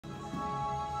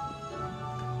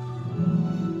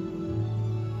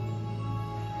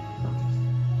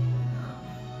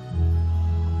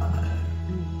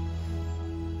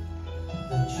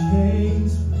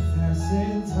chains were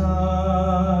fastened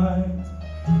tight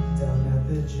down at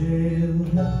the jail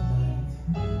that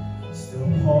night.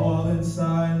 Still Paul and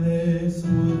Silas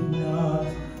would not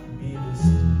be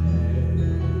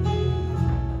dismayed.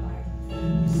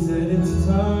 He said it's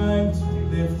time to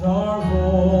lift our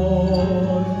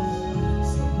voice,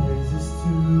 sing praises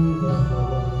to the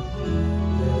Lord.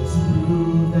 Let us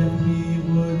prove that we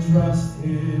would trust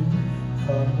him,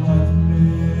 come what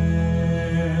may.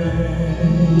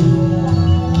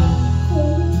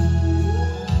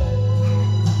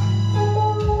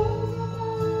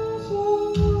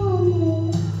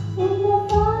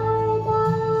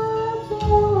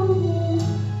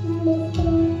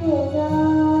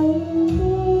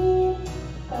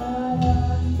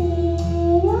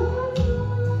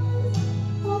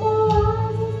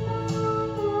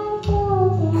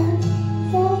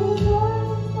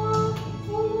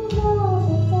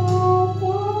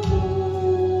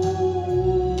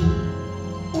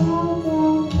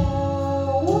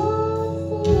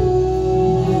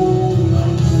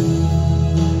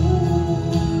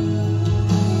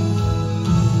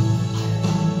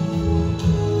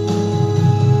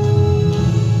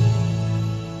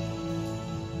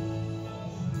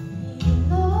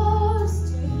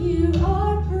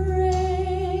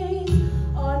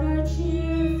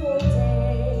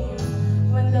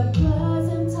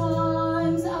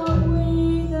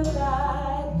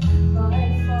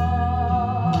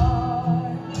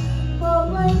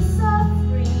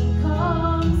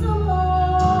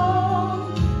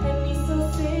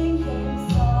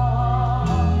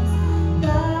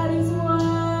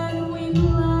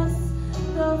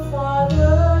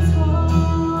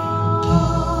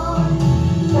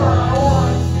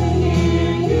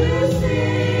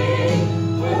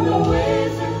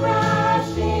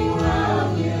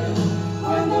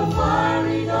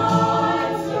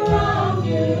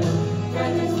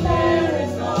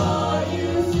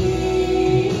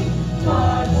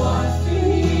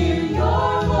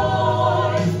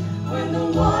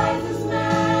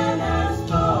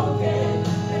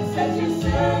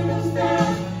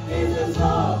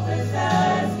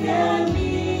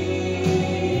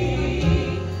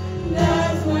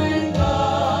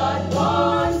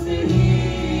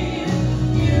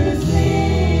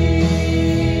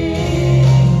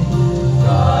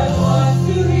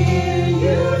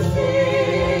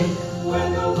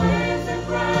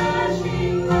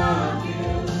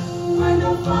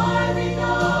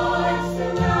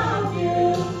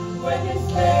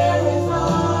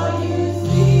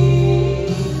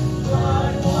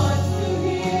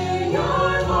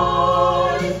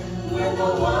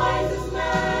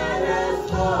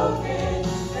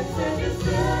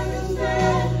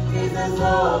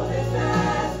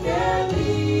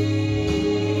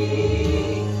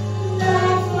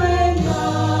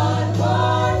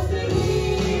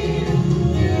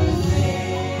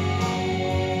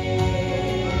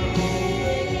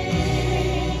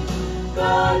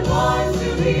 God wants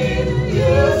to hear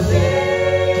you sing.